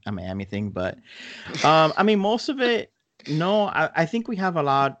a Miami thing, but I mean, most of it. No, I think we have a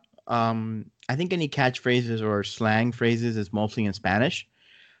lot. I think any catchphrases or slang phrases is mostly in Spanish.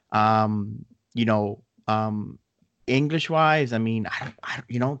 English wise, I mean, I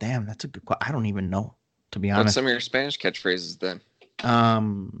damn, that's a good question. I don't even know, to be honest. What's some of your Spanish catchphrases then?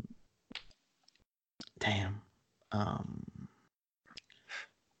 Damn. I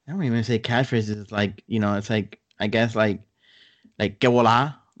don't even say catchphrases. It's it's like, I guess like que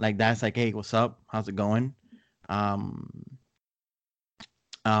vola, that's like, hey, what's up? How's it going?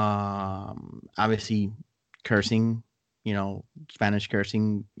 Obviously cursing, Spanish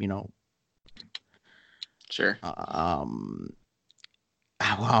cursing, Sure. Wow,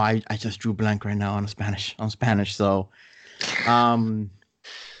 I just drew blank right now on Spanish. So, nice.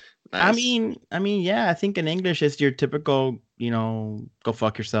 I mean, yeah, I think in English it's your typical, go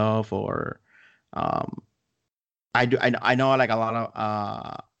fuck yourself, or, I know like a lot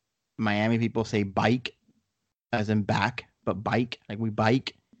of Miami people say bike, as in back, but bike, like we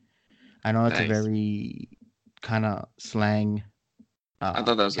bike. I know it's a very kind of slang. I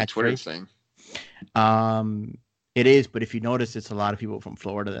thought that was a Twitter thing. It is, but if you notice, it's a lot of people from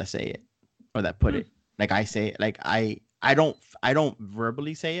Florida that say it or that put it. Like I say it. Like I don't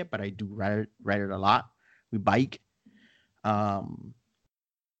verbally say it, but I do write it a lot. We bike. But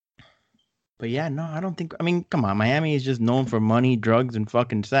yeah, no, I don't think. I mean, come on, Miami is just known for money, drugs, and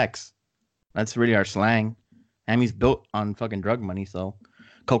fucking sex. That's really our slang. Miami's built on fucking drug money, so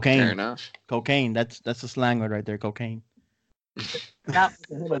cocaine. Fair enough. Cocaine. That's a slang word right there. Cocaine. How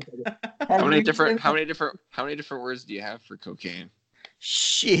many different words do you have for cocaine?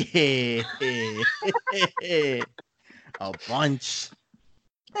 Shit. A bunch.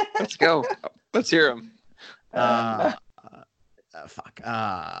 Let's go. Let's hear them. Fuck.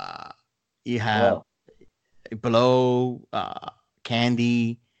 You have blow,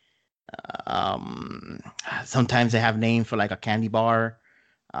 candy. Sometimes they have names for like a candy bar.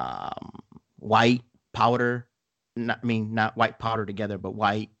 White powder. Not white powder together, but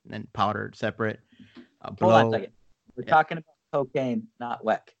white and powder separate. Hold on a second. We're talking about cocaine, not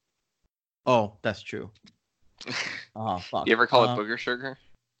WEC. Oh, that's true. Oh, fuck. You ever call it booger sugar?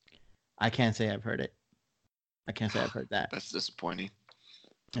 I can't say I've heard it. I can't say I've heard that. That's disappointing.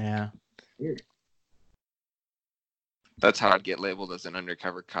 Yeah. Weird. That's how I'd get labeled as an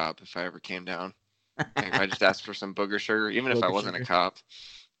undercover cop if I ever came down. If I just asked for some booger sugar, even if I wasn't a cop.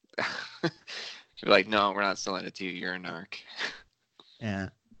 You're like, no, we're not selling it to you. You're a narc. Yeah.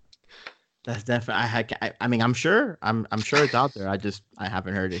 That's definitely. I mean, I'm sure. I'm sure it's out there. I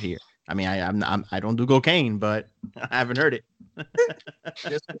haven't heard it here. I mean, I don't do cocaine, but I haven't heard it.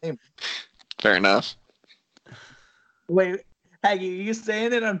 Just name. Fair enough. Wait, Aggie, are you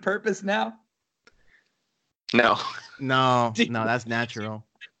saying it on purpose now? No. No, that's natural.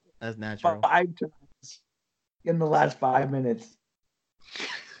 That's natural. 5 times in the last 5 minutes.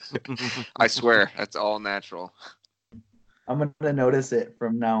 I swear, that's all natural. I'm gonna notice it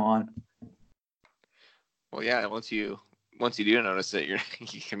from now on. Well, yeah. Once you do notice it, you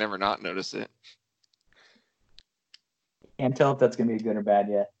can never not notice it. Can't tell if that's gonna be good or bad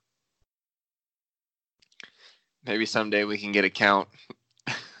yet. Maybe someday we can get a count.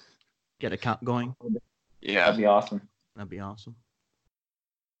 Get a count going. Yeah. That'd be awesome. That'd be awesome.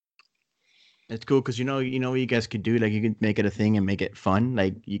 It's cool because you know what you guys could do, like you could make it a thing and make it fun.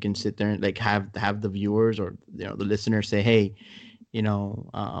 Like you can sit there and like have the viewers or the listeners say, hey,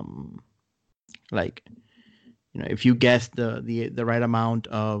 like if you guess the right amount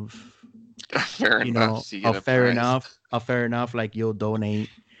of fair enough, so you get a prize. Fair enough, like you'll donate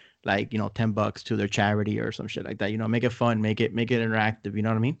like $10 to their charity or some shit like that. Make it fun, make it interactive. You know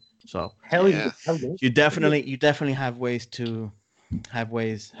what I mean? So Hell yeah. you definitely have ways to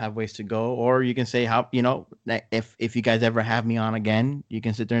go, or you can say how if you guys ever have me on again, you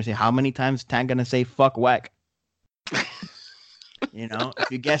can sit there and say how many times Tank gonna say fuck whack.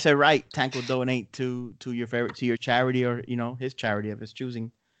 If you guess it right, Tank will donate to your charity or his charity of his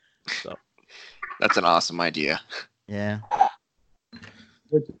choosing. So that's an awesome idea. Yeah,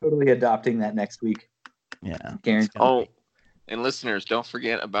 we're totally adopting that next week. Yeah, Guaranteed. Oh, and listeners, don't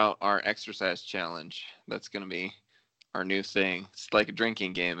forget about our exercise challenge. That's gonna be our new thing. It's like a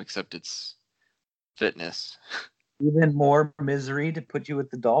drinking game, except it's fitness. Even more misery to put you with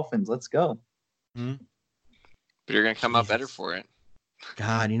the Dolphins. Let's go. Mm-hmm. But you're gonna come out better for it.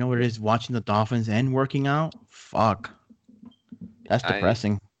 God, you know what it is? Watching the Dolphins and working out? Fuck. That's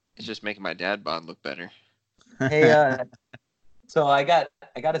depressing. It's just making my dad bod look better. Hey, so I got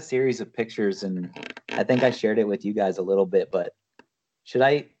a series of pictures, and I think I shared it with you guys a little bit, but should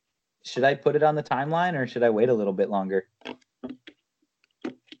I put it on the timeline or should I wait a little bit longer?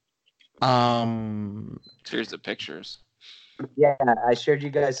 Here's the pictures. Yeah, I shared you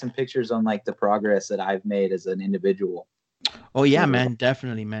guys some pictures on like the progress that I've made as an individual. Oh yeah, man,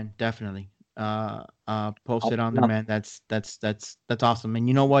 definitely. Post it on there, man. That's awesome. And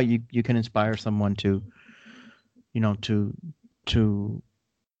you know what? You can inspire someone to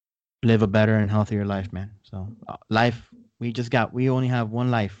live a better and healthier life, man. So life, we only have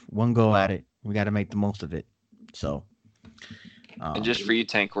one life, one go at it. We got to make the most of it. So. And just for you,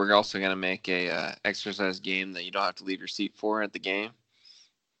 Tank, we're also gonna make a exercise game that you don't have to leave your seat for at the game.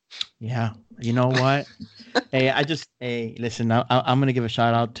 Yeah, you know what? Hey, listen, I'm gonna give a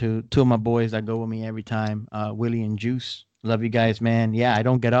shout out to two of my boys that go with me every time, Willie and Juice. Love you guys, man. Yeah, I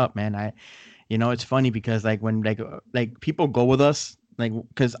don't get up, man. It's funny because like when like people go with us, like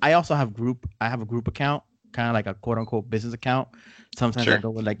because I have a group account, kind of like a quote unquote business account. Sometimes I go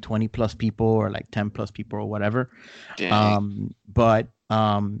with like 20 plus people or like 10 plus people or whatever. Dang. But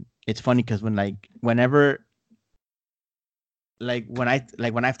it's funny because when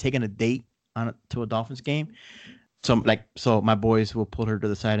I've taken a date to a Dolphins game, so my boys will pull her to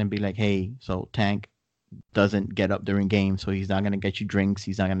the side and be like, hey, so Tank doesn't get up during games, so he's not gonna get you drinks,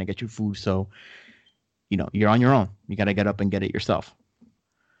 he's not gonna get you food, so you're on your own. You gotta get up and get it yourself.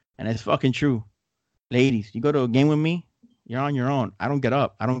 And it's fucking true. Ladies, you go to a game with me, you're on your own. I don't get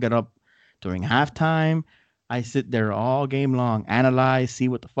up. I don't get up during halftime. I sit there all game long, analyze, see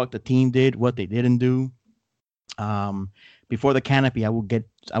what the fuck the team did, what they didn't do. Before the canopy, I would get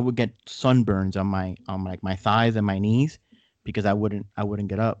sunburns on my thighs and my knees because I wouldn't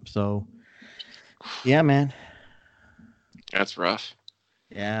get up. So yeah, man. That's rough.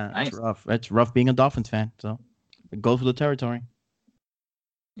 Yeah, nice. It's rough. It's rough being a Dolphins fan. So it goes with the territory.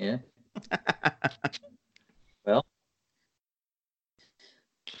 Yeah. Well,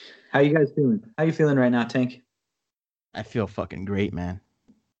 how you guys feeling? How you feeling right now, Tank? I feel fucking great, man.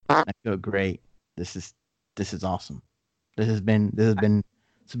 I feel great. This is awesome. This has been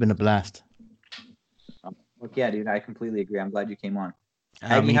a blast. Look, yeah, dude, I completely agree. I'm glad you came on.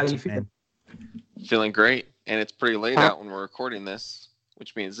 Aggie, how you feeling? Feeling great, and it's pretty late out when we're recording this,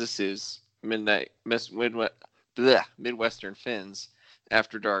 which means this is Midwestern Fins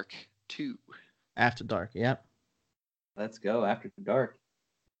After Dark 2. After Dark, yep. Let's go After Dark.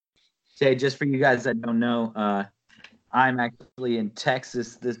 Say, just for you guys that don't know, I'm actually in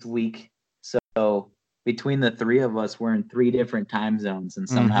Texas this week, so between the three of us, we're in 3 different time zones, and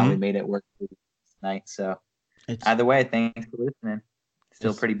somehow we made it work tonight. So either way, thanks for listening.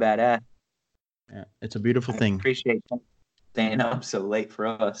 Still pretty badass. Yeah, it's a beautiful thing. Appreciate you staying up so late for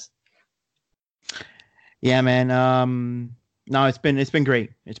us. Yeah, man. No, it's been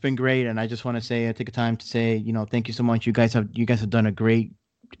great. It's been great, and I just want to say, I take the time to say, thank you so much. You guys have done a great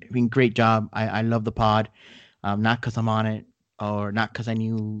job. I love the pod. Not because I'm on it, or not because I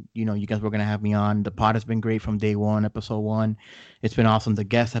knew, you guys were gonna have me on. The pod has been great from day one, episode 1. It's been awesome. The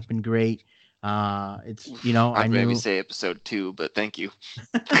guests have been great. It's I'd maybe say episode 2, but thank you.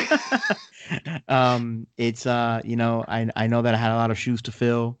 It's I know that I had a lot of shoes to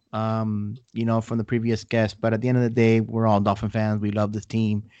fill, from the previous guests, but at the end of the day, we're all Dolphin fans. We love this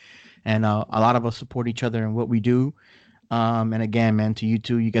team, and a lot of us support each other in what we do. And again, man, to you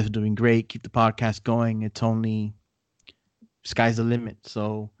two, you guys are doing great. Keep the podcast going. It's only sky's the limit.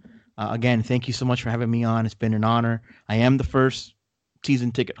 So again, thank you so much for having me on. It's been an honor. I am the first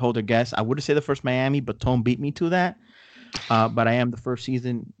season ticket holder guest. I would have said the first Miami, but Tone beat me to that. But I am the first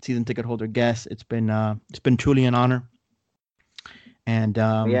season ticket holder guest. It's been truly an honor. And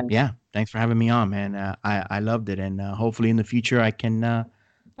thanks for having me on, man. I loved it, and hopefully in the future I can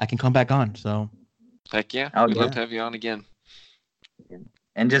come back on. So heck yeah, we'd love to have you on again.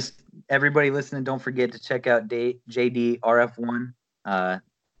 And just everybody listening, don't forget to check out JDRF1,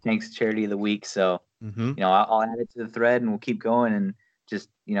 Tank's Charity of the Week. So I'll add it to the thread, and we'll keep going, and just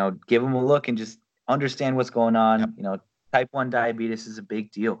give them a look and just understand what's going on. Yep. Type 1 diabetes is a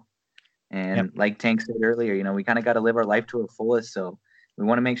big deal, and like Tank said earlier, we kind of got to live our life to our fullest. So we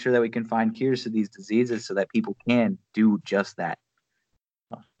want to make sure that we can find cures to these diseases so that people can do just that.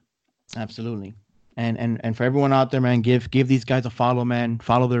 Absolutely. And for everyone out there, man, give these guys a follow, man.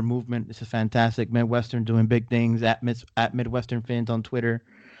 Follow their movement. This is fantastic. Midwestern doing big things at Midwestern Fins on Twitter.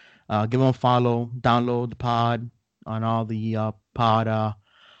 Give them a follow. Download the pod on all the pod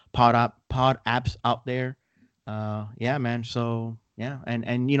apps out there. Man. So yeah,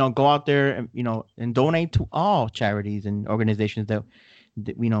 and go out there and and donate to all charities and organizations that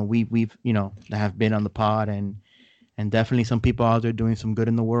we've that have been on the pod, and definitely some people out there doing some good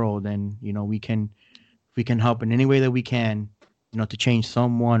in the world, and we can help in any way that we can, to change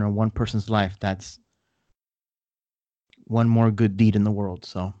someone or one person's life. That's one more good deed in the world.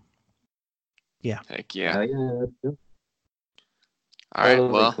 So yeah. Heck yeah. All right,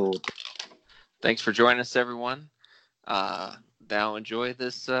 well, cool. Thanks for joining us, everyone. Now enjoy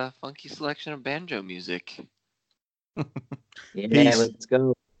this funky selection of banjo music. Peace. Let's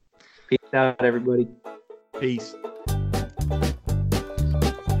go. Peace out, everybody. Peace.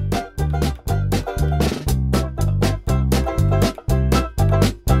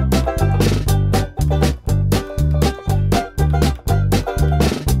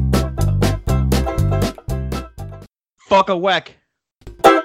 Fuck a whack.